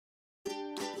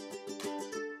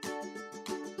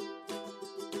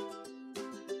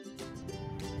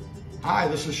Hi,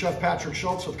 this is Chef Patrick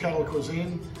Schultz with Kettle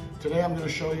Cuisine. Today I'm going to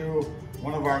show you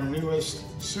one of our newest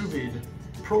sous vide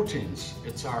proteins.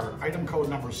 It's our item code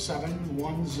number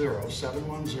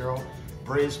 710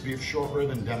 braised beef short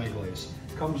rib and demi-glace.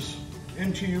 Comes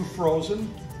into you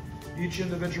frozen, each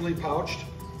individually pouched.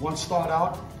 Once thawed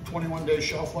out, 21-day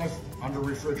shelf life under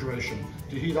refrigeration.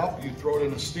 To heat up, you throw it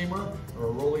in a steamer or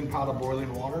a rolling pot of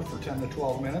boiling water for 10 to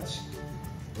 12 minutes.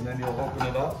 And then you'll open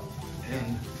it up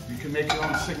and you can make your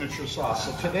own signature sauce.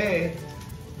 So today,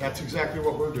 that's exactly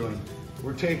what we're doing.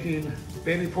 We're taking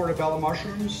baby portobello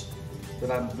mushrooms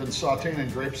that I've been sauteing in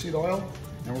grapeseed oil,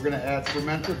 and we're gonna add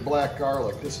fermented black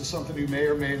garlic. This is something you may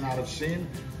or may not have seen.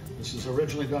 This is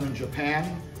originally done in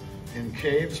Japan, in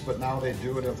caves, but now they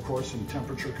do it, of course, in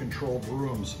temperature-controlled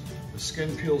rooms. The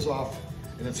skin peels off,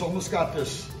 and it's almost got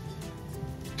this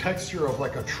texture of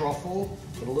like a truffle,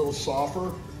 but a little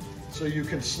softer. So you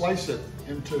can slice it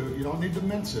into, you don't need to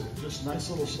mince it, just nice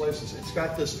little slices. It's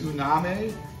got this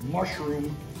umami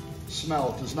mushroom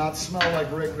smell. It does not smell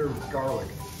like regular garlic.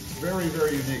 Very,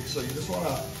 very unique. So you just want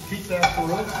to heat that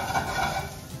through.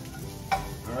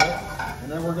 All right, and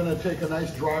then we're going to take a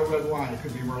nice dry red wine. It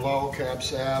could be Merlot, Cab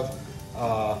Sav.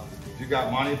 If you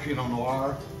got money, Pinot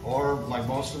Noir, or like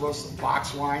most of us,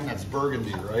 box wine, that's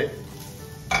Burgundy, right?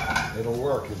 It'll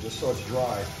work, just so it's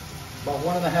dry. About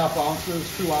 1.5 ounces,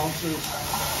 2 ounces.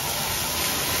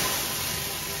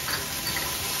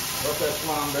 Let that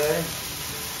flambe.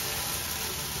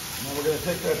 And then we're going to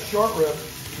take that short rib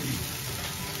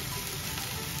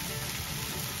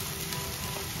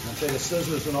and take the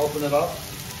scissors and open it up.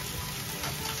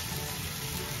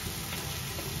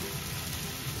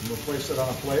 And we'll place it on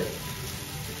a plate.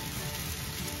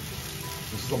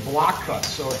 This is a block cut,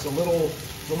 so it's a little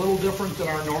different than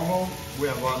our normal. We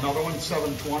have another one,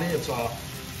 720. It's a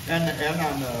end to end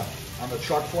on the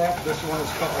chuck flap. This one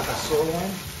is cut like a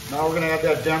sirloin. Now we're going to add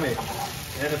that demi.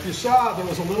 And if you saw, there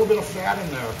was a little bit of fat in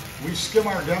there. We skim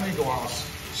our demi-glace,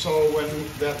 so when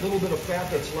that little bit of fat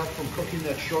that's left from cooking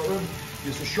that short rib,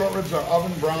 because the short ribs are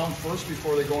oven brown first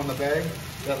before they go in the bag,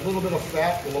 that little bit of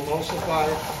fat will emulsify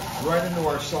right into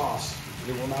our sauce.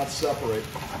 It will not separate.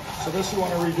 So this you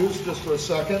want to reduce just for a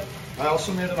second. I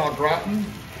also made an au gratin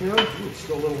here. It's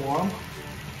still a little warm.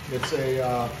 It's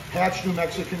a hatch New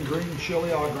Mexican green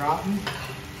chili au gratin.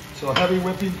 So heavy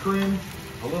whipping cream,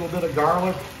 a little bit of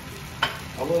garlic,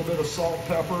 a little bit of salt,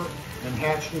 pepper, and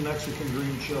hatch New Mexican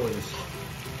green chilies.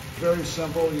 Very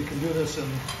simple. You can do this in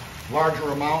larger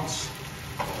amounts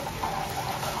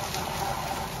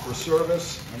for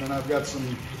service. And then I've got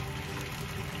some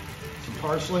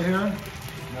parsley here.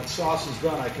 And that sauce is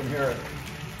done. I can hear it.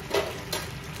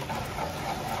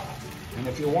 And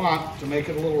if you want to make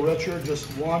it a little richer, just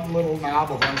one little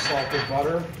knob of unsalted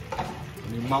butter,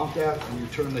 and you mount that and you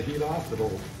turn the heat off.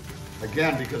 It'll,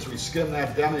 again, because we skim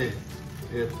that demi,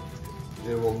 it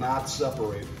will not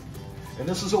separate. And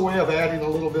this is a way of adding a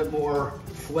little bit more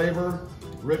flavor,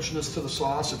 richness to the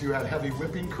sauce. If you add heavy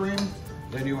whipping cream,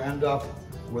 then you end up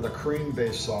with a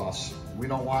cream-based sauce. We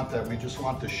don't want that. We just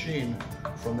want the sheen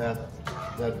from that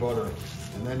butter.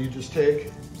 And then you just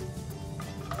take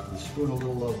and spoon a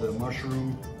little of the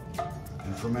mushroom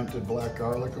and fermented black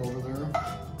garlic over there.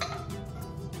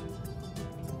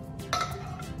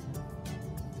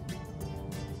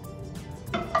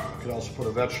 You could also put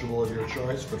a vegetable of your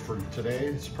choice, but for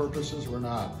today's purposes, we're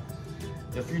not.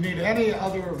 If you need any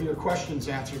other of your questions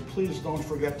answered, please don't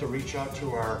forget to reach out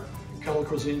to our Kettle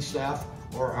Cuisine staff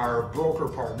or our broker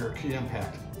partner, Key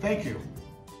Impact. Thank you.